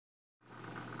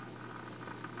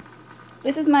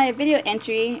This is my video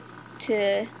entry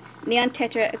to Neon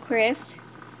Tetra Aquarist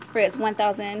for its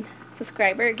 1,000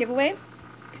 subscriber giveaway.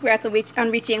 Congrats on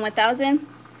reaching 1,000.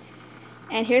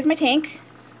 And here's my tank.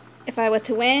 If I was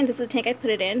to win, this is the tank I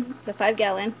put it in. It's a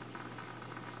 5-gallon.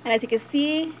 And as you can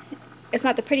see, it's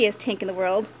not the prettiest tank in the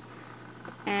world.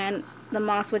 And the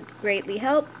moss would greatly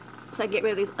help, so I get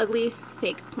rid of these ugly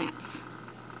fake plants.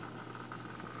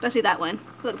 Especially that one.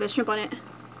 Look, there's a shrimp on it.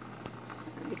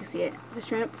 You can see it. It's a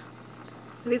shrimp.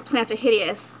 These plants are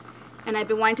hideous, and I've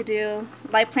been wanting to do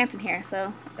live plants in here,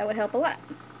 so that would help a lot.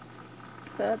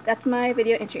 So that's my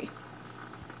video entry.